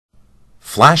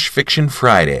Flash Fiction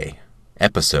Friday,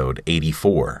 Episode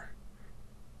 84.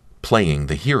 Playing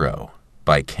the Hero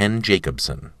by Ken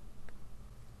Jacobson.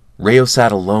 Rayo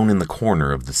sat alone in the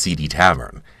corner of the seedy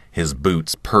tavern, his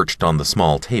boots perched on the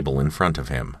small table in front of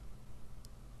him.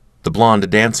 The blonde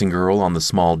dancing girl on the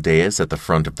small dais at the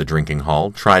front of the drinking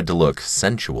hall tried to look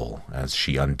sensual as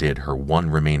she undid her one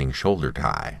remaining shoulder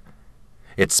tie.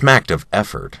 It smacked of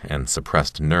effort and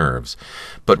suppressed nerves,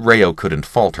 but Rayo couldn't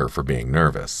fault her for being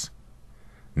nervous.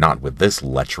 Not with this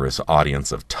lecherous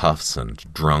audience of toughs and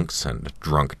drunks and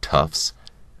drunk toughs.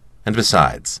 And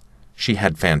besides, she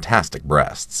had fantastic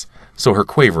breasts, so her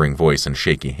quavering voice and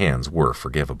shaky hands were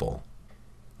forgivable.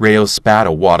 Rayo spat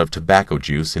a wad of tobacco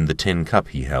juice in the tin cup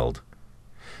he held.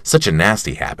 Such a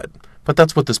nasty habit, but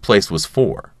that's what this place was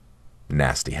for.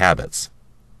 Nasty habits.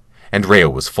 And Rayo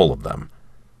was full of them.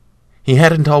 He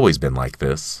hadn't always been like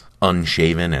this,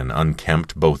 unshaven and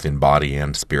unkempt both in body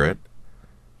and spirit.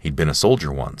 He'd been a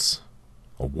soldier once,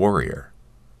 a warrior,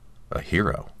 a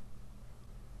hero.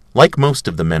 Like most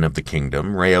of the men of the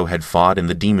kingdom, Rayo had fought in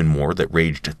the demon war that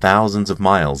raged thousands of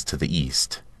miles to the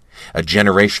east, a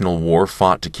generational war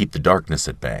fought to keep the darkness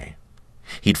at bay.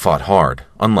 He'd fought hard,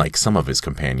 unlike some of his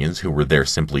companions who were there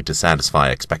simply to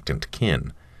satisfy expectant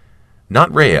kin.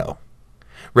 Not Rayo.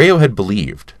 Rayo had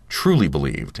believed, truly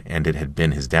believed, and it had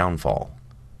been his downfall.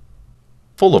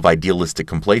 Full of idealistic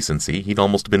complacency, he'd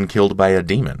almost been killed by a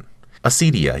demon.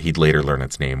 Acedia, he'd later learn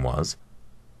its name was.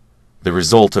 The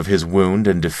result of his wound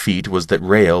and defeat was that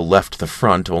Rayo left the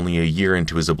front only a year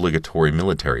into his obligatory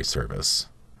military service.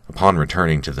 Upon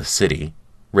returning to the city,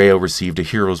 Rayo received a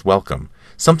hero's welcome,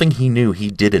 something he knew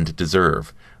he didn't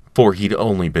deserve, for he'd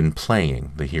only been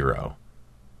playing the hero.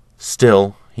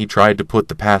 Still, he tried to put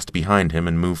the past behind him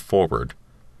and move forward,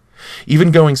 even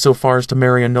going so far as to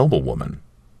marry a noblewoman.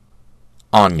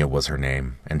 Anya was her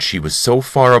name, and she was so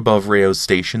far above Rayo's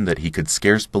station that he could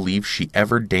scarce believe she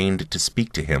ever deigned to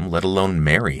speak to him, let alone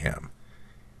marry him.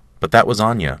 But that was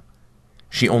Anya.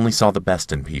 She only saw the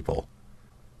best in people.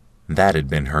 That had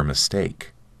been her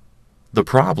mistake. The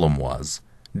problem was,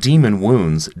 demon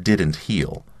wounds didn't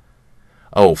heal.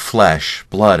 Oh, flesh,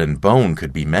 blood, and bone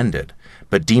could be mended,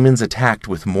 but demons attacked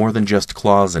with more than just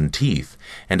claws and teeth,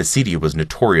 and Acedia was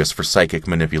notorious for psychic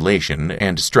manipulation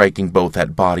and striking both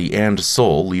at body and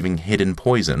soul, leaving hidden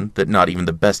poison that not even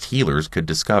the best healers could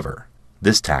discover.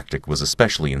 This tactic was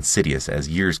especially insidious as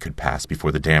years could pass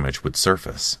before the damage would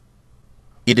surface.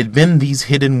 It had been these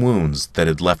hidden wounds that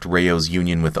had left Rayo's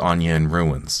union with Anya in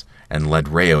ruins, and led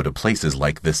Rayo to places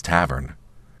like this tavern.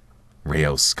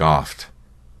 Rayo scoffed,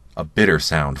 a bitter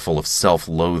sound full of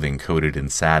self-loathing coated in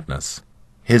sadness.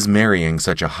 His marrying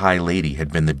such a high lady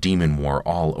had been the demon war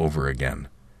all over again.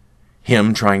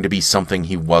 Him trying to be something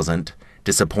he wasn't,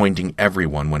 disappointing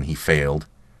everyone when he failed.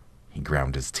 He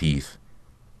ground his teeth.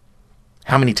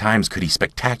 How many times could he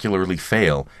spectacularly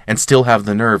fail and still have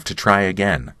the nerve to try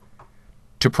again?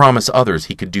 To promise others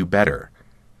he could do better.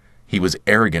 He was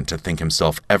arrogant to think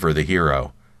himself ever the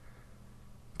hero.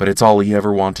 But it's all he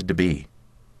ever wanted to be.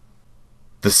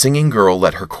 The singing girl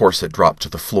let her corset drop to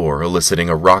the floor, eliciting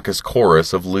a raucous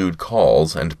chorus of lewd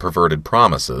calls and perverted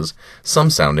promises, some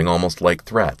sounding almost like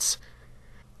threats.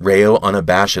 Rayo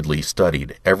unabashedly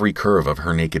studied every curve of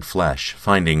her naked flesh,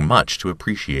 finding much to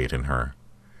appreciate in her.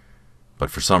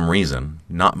 But for some reason,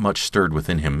 not much stirred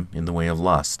within him in the way of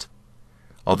lust.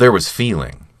 Oh, there was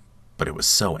feeling, but it was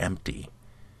so empty,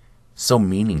 so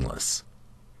meaningless.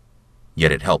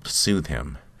 Yet it helped soothe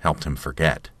him, helped him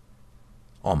forget.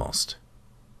 Almost.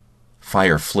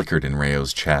 Fire flickered in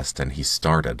Rayo's chest, and he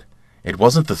started. It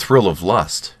wasn't the thrill of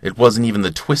lust. It wasn't even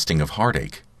the twisting of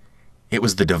heartache. It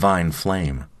was the divine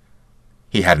flame.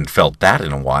 He hadn't felt that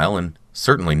in a while, and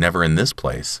certainly never in this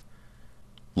place.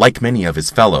 Like many of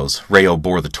his fellows, Rayo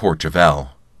bore the torch of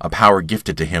El, a power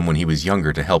gifted to him when he was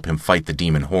younger to help him fight the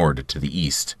demon horde to the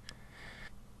east.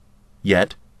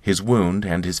 Yet, his wound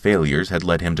and his failures had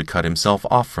led him to cut himself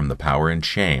off from the power in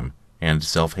shame and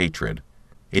self-hatred.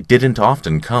 It didn't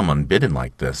often come unbidden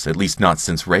like this, at least not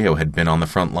since Rayo had been on the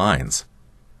front lines.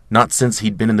 Not since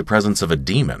he'd been in the presence of a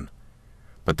demon.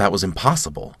 But that was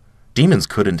impossible. Demons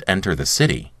couldn't enter the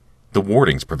city. The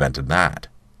wardings prevented that.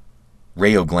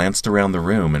 Rayo glanced around the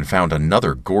room and found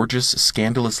another gorgeous,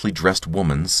 scandalously dressed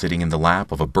woman sitting in the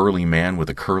lap of a burly man with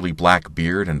a curly black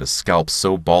beard and a scalp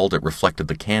so bald it reflected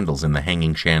the candles in the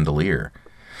hanging chandelier.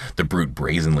 The brute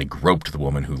brazenly groped the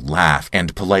woman, who laughed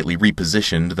and politely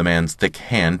repositioned the man's thick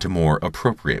hand to more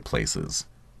appropriate places.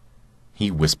 He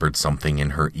whispered something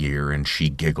in her ear, and she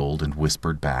giggled and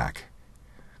whispered back.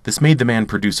 This made the man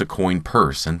produce a coin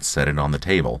purse and set it on the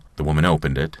table. The woman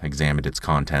opened it, examined its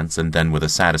contents, and then with a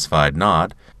satisfied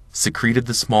nod, secreted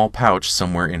the small pouch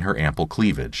somewhere in her ample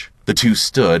cleavage. The two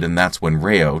stood, and that's when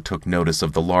Rayo took notice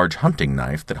of the large hunting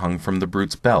knife that hung from the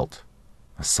brute's belt.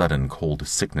 A sudden cold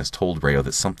sickness told Rayo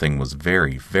that something was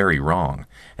very, very wrong,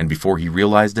 and before he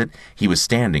realized it, he was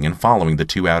standing and following the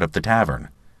two out of the tavern.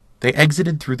 They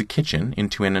exited through the kitchen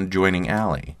into an adjoining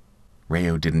alley.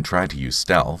 Rayo didn't try to use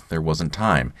stealth. There wasn't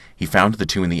time. He found the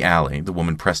two in the alley, the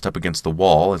woman pressed up against the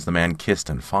wall as the man kissed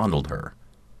and fondled her.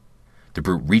 The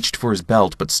brute reached for his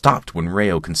belt, but stopped when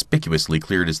Rayo conspicuously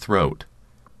cleared his throat.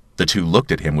 The two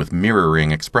looked at him with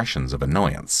mirroring expressions of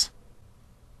annoyance.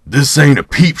 "This ain't a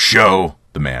peep show,"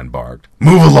 the man barked.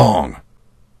 "Move along."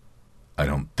 "I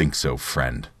don't think so,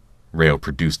 friend." Rayo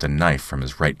produced a knife from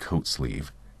his right coat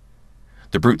sleeve.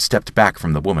 The brute stepped back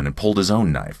from the woman and pulled his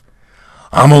own knife.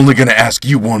 "I'm only gonna ask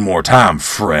you one more time,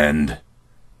 friend."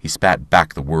 He spat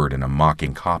back the word in a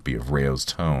mocking copy of Rayo's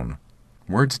tone.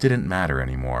 Words didn't matter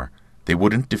anymore. They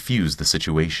wouldn't diffuse the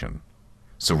situation.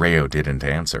 So Rayo didn't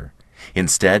answer.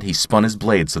 Instead, he spun his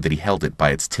blade so that he held it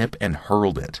by its tip and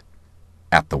hurled it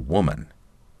at the woman.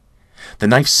 The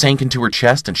knife sank into her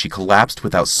chest and she collapsed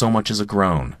without so much as a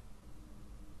groan.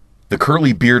 The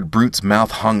curly-beard brute's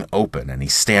mouth hung open and he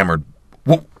stammered,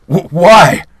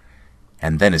 Why?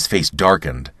 And then his face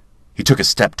darkened. He took a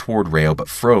step toward Rayo but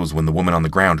froze when the woman on the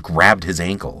ground grabbed his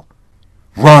ankle.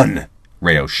 "Run!"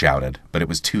 Rayo shouted, but it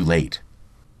was too late.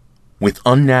 With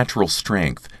unnatural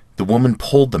strength, the woman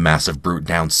pulled the massive brute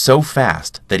down so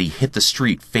fast that he hit the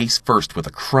street face first with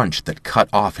a crunch that cut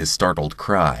off his startled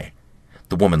cry.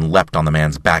 The woman leapt on the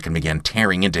man's back and began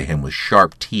tearing into him with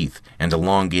sharp teeth and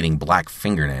elongating black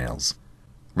fingernails.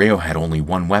 Rayo had only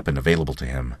one weapon available to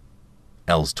him,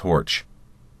 Elle's torch.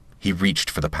 He reached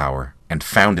for the power and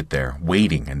found it there,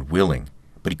 waiting and willing,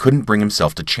 but he couldn't bring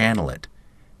himself to channel it.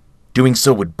 Doing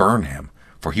so would burn him,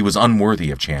 for he was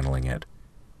unworthy of channeling it.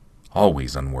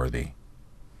 Always unworthy.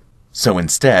 So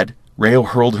instead, Rayo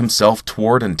hurled himself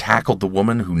toward and tackled the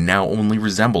woman who now only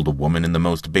resembled a woman in the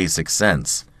most basic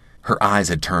sense. Her eyes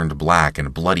had turned black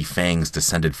and bloody fangs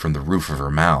descended from the roof of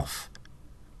her mouth.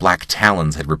 Black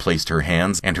talons had replaced her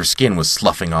hands and her skin was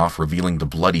sloughing off, revealing the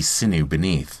bloody sinew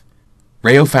beneath.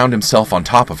 Rayo found himself on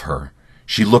top of her.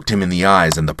 She looked him in the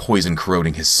eyes and the poison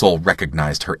corroding his soul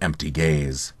recognized her empty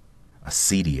gaze.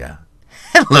 Acedia.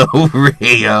 "Hello,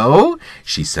 Rayo,"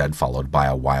 she said, followed by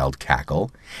a wild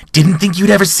cackle. "Didn't think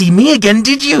you'd ever see me again,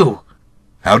 did you?"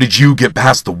 "How did you get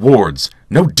past the wards?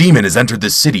 No demon has entered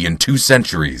this city in 2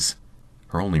 centuries.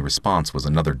 Her only response was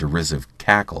another derisive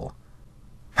cackle.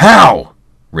 "How?"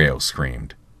 Rayo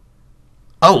screamed.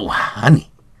 "Oh,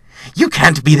 honey, you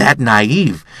can't be that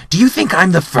naive. Do you think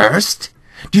I'm the first?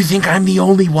 Do you think I'm the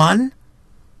only one?"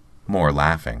 More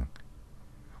laughing.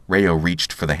 Rayo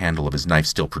reached for the handle of his knife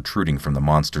still protruding from the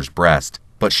monster's breast,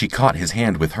 but she caught his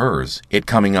hand with hers, it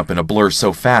coming up in a blur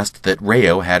so fast that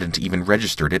Rayo hadn't even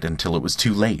registered it until it was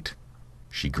too late.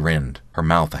 She grinned, her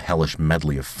mouth a hellish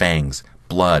medley of fangs,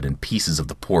 blood, and pieces of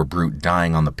the poor brute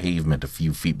dying on the pavement a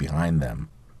few feet behind them.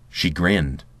 She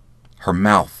grinned, her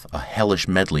mouth a hellish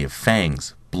medley of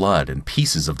fangs, blood, and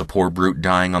pieces of the poor brute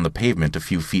dying on the pavement a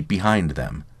few feet behind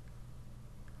them.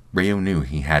 Rayo knew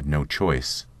he had no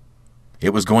choice.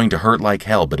 It was going to hurt like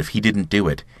hell, but if he didn't do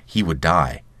it, he would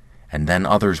die, and then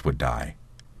others would die.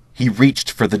 He reached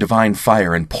for the divine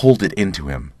fire and pulled it into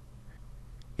him.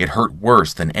 It hurt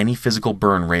worse than any physical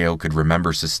burn Rayo could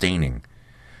remember sustaining.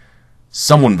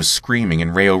 Someone was screaming,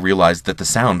 and Rayo realized that the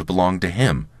sound belonged to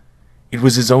him. It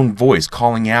was his own voice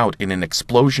calling out in an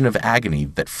explosion of agony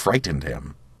that frightened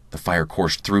him. The fire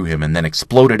coursed through him and then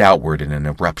exploded outward in an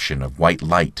eruption of white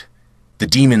light. The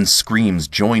demon's screams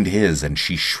joined his, and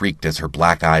she shrieked as her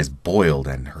black eyes boiled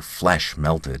and her flesh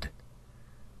melted.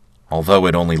 Although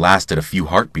it only lasted a few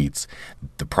heartbeats,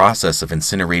 the process of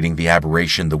incinerating the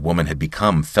aberration the woman had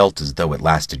become felt as though it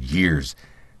lasted years,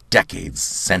 decades,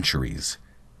 centuries.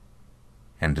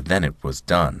 And then it was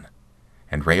done,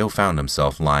 and Rayo found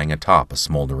himself lying atop a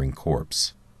smoldering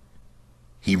corpse.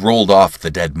 He rolled off the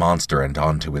dead monster and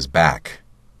onto his back.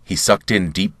 He sucked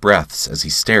in deep breaths as he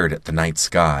stared at the night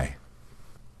sky.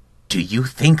 "Do you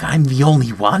think I'm the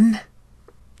only one?"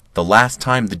 The last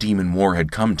time the demon war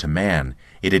had come to man,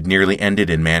 it had nearly ended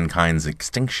in mankind's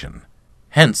extinction.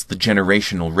 Hence the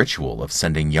generational ritual of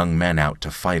sending young men out to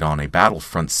fight on a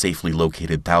battlefront safely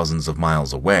located thousands of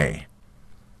miles away.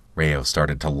 Rayo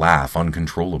started to laugh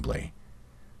uncontrollably.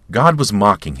 God was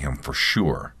mocking him for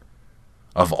sure.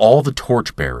 Of all the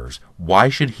torchbearers, why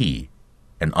should he,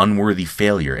 an unworthy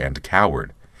failure and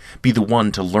coward, be the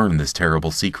one to learn this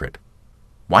terrible secret?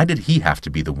 Why did he have to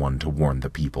be the one to warn the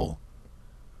people?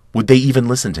 Would they even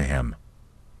listen to him?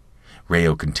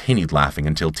 Rayo continued laughing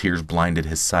until tears blinded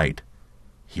his sight.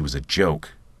 He was a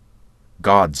joke.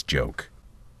 God's joke.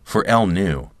 For El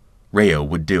knew Rayo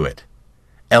would do it.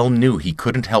 El knew he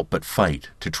couldn't help but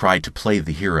fight to try to play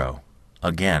the hero.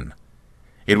 Again.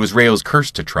 It was Rayo's curse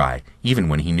to try, even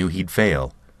when he knew he'd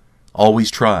fail.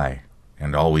 Always try,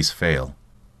 and always fail.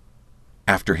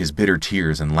 After his bitter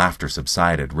tears and laughter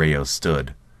subsided, Rayo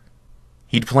stood.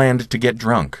 He'd planned to get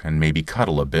drunk and maybe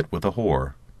cuddle a bit with a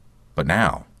whore. But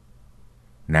now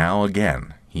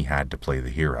again, he had to play the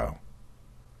hero.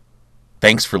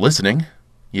 Thanks for listening.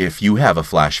 If you have a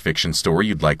flash fiction story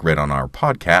you'd like read on our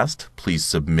podcast, please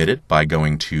submit it by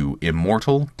going to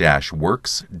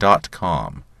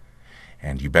immortal-works.com.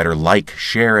 And you better like,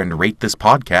 share, and rate this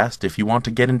podcast if you want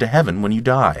to get into heaven when you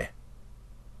die.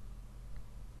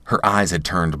 Her eyes had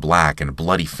turned black and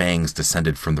bloody fangs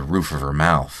descended from the roof of her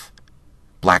mouth.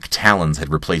 Black talons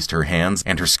had replaced her hands,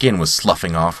 and her skin was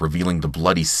sloughing off, revealing the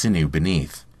bloody sinew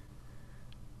beneath.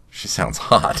 She sounds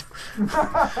hot.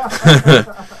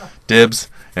 Dibs.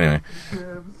 Anyway,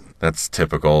 that's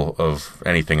typical of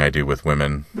anything I do with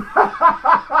women.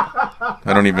 I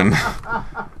don't even...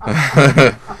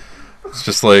 It's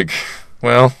just like,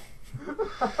 well...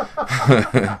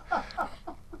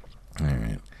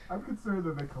 Alright. I'm concerned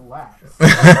that they collapse.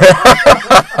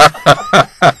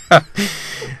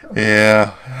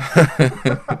 Yeah.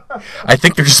 I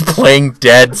think they're just playing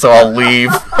dead, so I'll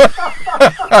leave.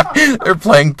 They're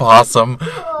playing possum.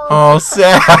 Oh,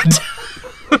 sad.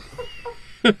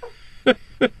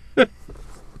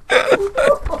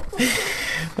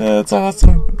 That's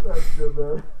awesome. That's good,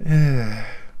 man.